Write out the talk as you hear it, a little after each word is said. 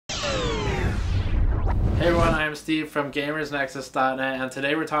Hey everyone, I am Steve from GamersNexus.net, and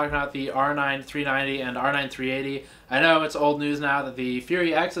today we're talking about the R9 390 and R9 380. I know it's old news now that the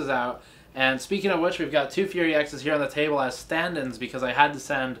Fury X is out, and speaking of which, we've got two Fury X's here on the table as stand-ins because I had to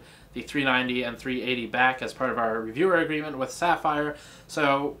send the 390 and 380 back as part of our reviewer agreement with Sapphire.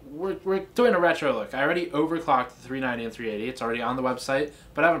 So we're doing a retro look. I already overclocked the 390 and 380. It's already on the website,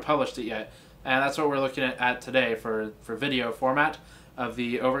 but I haven't published it yet. And that's what we're looking at today for video format of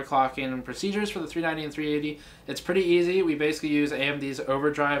the overclocking procedures for the 390 and 380. It's pretty easy. We basically use AMD's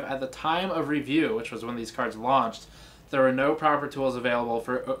Overdrive. At the time of review, which was when these cards launched, there were no proper tools available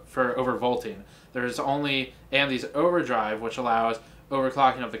for overvolting. There's only AMD's Overdrive, which allows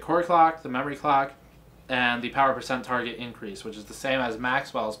overclocking of the core clock, the memory clock, and the power percent target increase, which is the same as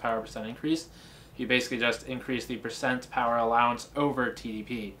Maxwell's power percent increase. You basically just increase the percent power allowance over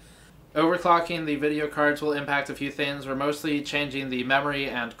TDP. Overclocking the video cards will impact a few things. We're mostly changing the memory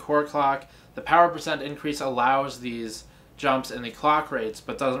and core clock. The power percent increase allows these jumps in the clock rates,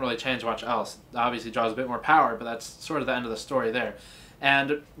 but doesn't really change much else. It obviously draws a bit more power, but that's sort of the end of the story there.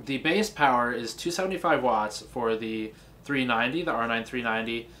 And the base power is 275 watts for the 390, the R9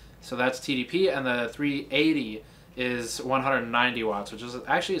 390, so that's TDP, and the 380 is 190 watts, which is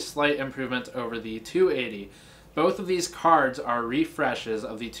actually a slight improvement over the 280. Both of these cards are refreshes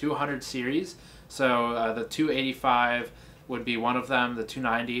of the 200 series, so the 285 would be one of them, the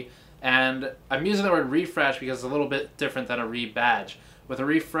 290, and I'm using the word refresh because it's a little bit different than a rebadge. With a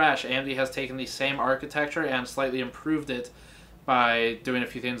refresh, AMD has taken the same architecture and slightly improved it by doing a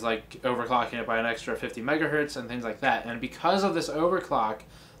few things like overclocking it by an extra 50 megahertz and things like that. And because of this overclock,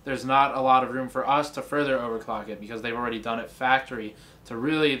 there's not a lot of room for us to further overclock it because they've already done it factory to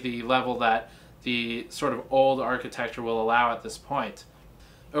really the level that the sort of old architecture will allow at this point.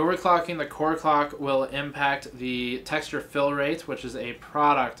 Overclocking the core clock will impact the texture fill rate, which is a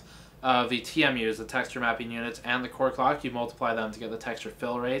product of the TMUs, the texture mapping units, and the core clock. You multiply them to get the texture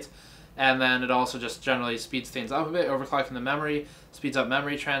fill rate. And then it also just generally speeds things up a bit. Overclocking the memory speeds up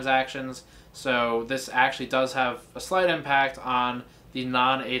memory transactions. So this actually does have a slight impact on the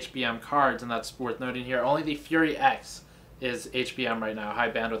non-HBM cards, and that's worth noting here. Only the Fury X is HBM right now, high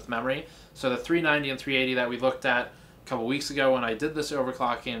bandwidth memory. So the 390 and 380 that we looked at a couple weeks ago when I did this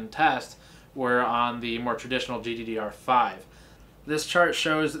overclocking test were on the more traditional GDDR5. This chart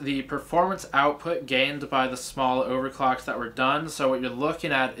shows the performance output gained by the small overclocks that were done. So what you're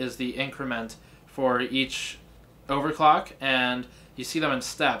looking at is the increment for each overclock, and you see them in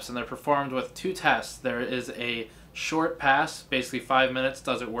steps, and they're performed with two tests. There is a short pass, basically 5 minutes,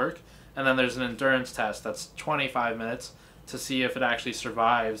 does it work? And then there's an endurance test, that's 25 minutes, to see if it actually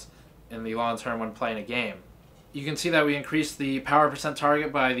survives in the long term when playing a game. You can see that we increased the power percent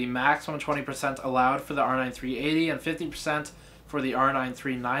target by the maximum 20% allowed for the R9 380 and 50% for the R9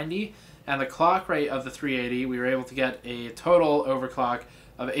 390, and the clock rate of the 380, we were able to get a total overclock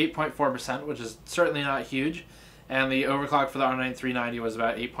of 8.4%, which is certainly not huge, and the overclock for the R9 390 was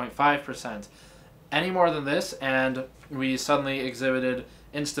about 8.5%. Any more than this, and we suddenly exhibited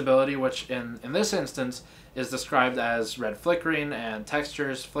instability, which in this instance is described as red flickering and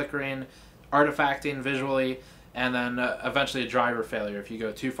textures flickering, artifacting visually, and then eventually a driver failure if you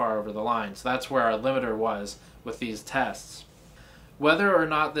go too far over the line. So that's where our limiter was with these tests. Whether or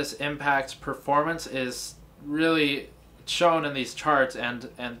not this impacts performance is really shown in these charts, and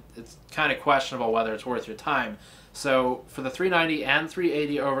it's kind of questionable whether it's worth your time. So for the 390 and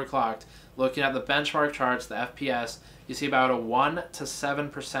 380 overclocked, looking at the benchmark charts, the FPS, you see about a 1 to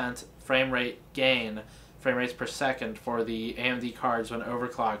 7% frame rate gain, frame rates per second for the AMD cards when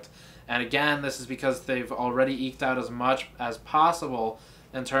overclocked. And again, this is because they've already eked out as much as possible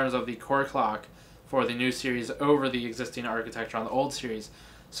in terms of the core clock for the new series over the existing architecture on the old series.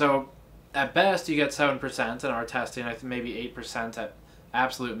 So at best you get 7% in our testing, I think maybe 8% at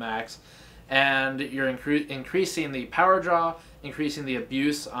absolute max, and you're increasing the power draw, increasing the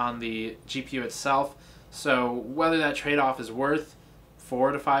abuse on the GPU itself. So whether that trade-off is worth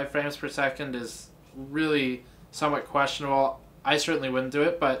 4 to 5 frames per second is really somewhat questionable. I certainly wouldn't do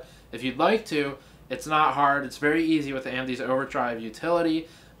it, but if you'd like to, it's not hard. It's very easy with AMD's Overdrive utility.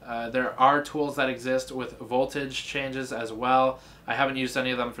 There are tools that exist with voltage changes as well. I haven't used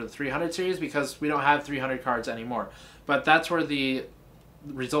any of them for the 300 series because we don't have 300 cards anymore. But that's where the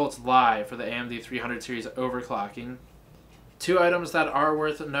results lie for the AMD 300 series overclocking. Two items that are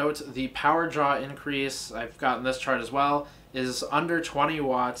worth note: the power draw increase, I've gotten this chart as well, is under 20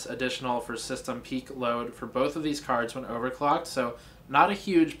 watts additional for system peak load for both of these cards when overclocked. So not a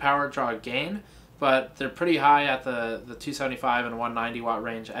huge power draw gain, but they're pretty high at the 275 and 190 watt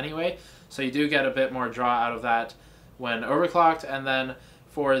range anyway. So you do get a bit more draw out of that when overclocked. And then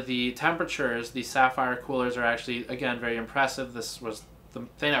For the temperatures, the Sapphire coolers are actually, again, very impressive. This was the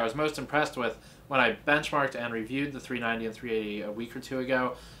thing I was most impressed with when I benchmarked and reviewed the 390 and 380 a week or two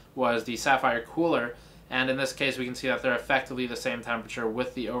ago, was the Sapphire cooler. And in this case, we can see that they're effectively the same temperature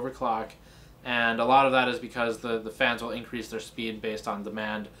with the overclock. And a lot of that is because the fans will increase their speed based on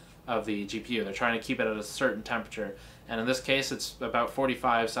demand of the GPU. They're trying to keep it at a certain temperature. And in this case, it's about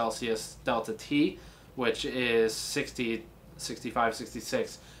 45 Celsius delta T, which is 60, 65,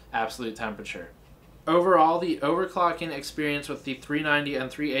 66 absolute temperature. Overall, the overclocking experience with the 390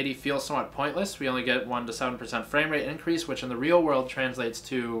 and 380 feels somewhat pointless. We only get 1 to 7% frame rate increase, which in the real world translates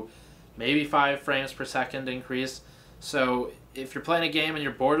to maybe 5 frames per second increase. So if you're playing a game and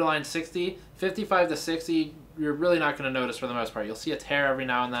you're borderline 60, 55 to 60, you're really not going to notice for the most part. You'll see a tear every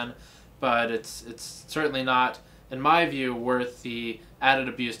now and then, but it's certainly not, in my view, worth the added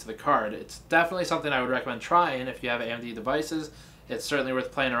abuse to the card. It's definitely something I would recommend trying if you have AMD devices. It's certainly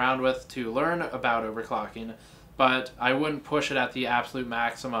worth playing around with to learn about overclocking, but I wouldn't push it at the absolute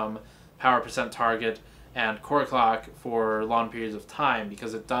maximum power percent target and core clock for long periods of time,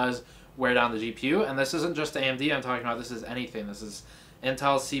 because it does wear down the GPU. And this isn't just AMD I'm talking about, this is anything. This is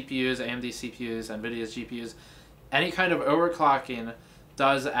Intel's CPUs, AMD CPUs, NVIDIA's GPUs. Any kind of overclocking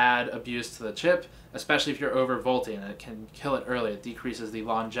does add abuse to the chip, especially if you're overvolting, and it can kill it early. It decreases the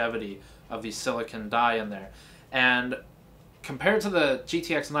longevity of the silicon die in there. And compared to the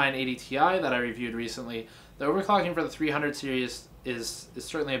GTX 980 Ti that I reviewed recently, the overclocking for the 300 series is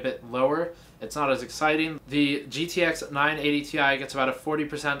certainly a bit lower. It's not as exciting. The GTX 980 Ti gets about a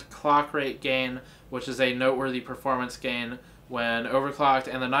 40% clock rate gain, which is a noteworthy performance gain when overclocked,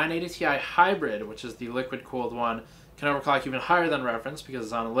 and the 980 Ti Hybrid, which is the liquid-cooled one, can overclock even higher than reference because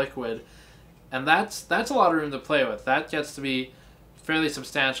it's on a liquid, and that's a lot of room to play with. That gets to be fairly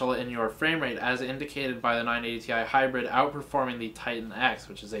substantial in your frame rate, as indicated by the 980 Ti Hybrid outperforming the Titan X,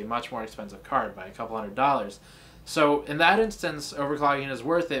 which is a much more expensive card by a couple $100. So in that instance, overclocking is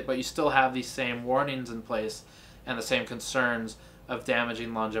worth it, but you still have these same warnings in place and the same concerns of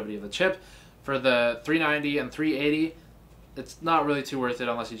damaging longevity of the chip. For the 390 and 380, it's not really too worth it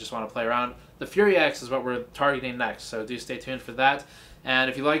unless you just want to play around. The Fury X is what we're targeting next, so do stay tuned for that. And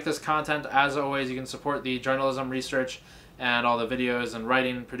if you like this content, as always, you can support the journalism, research, and all the videos and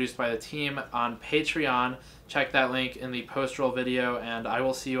writing produced by the team on Patreon. Check that link in the post-roll video, and I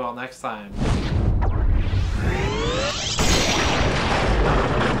will see you all next time.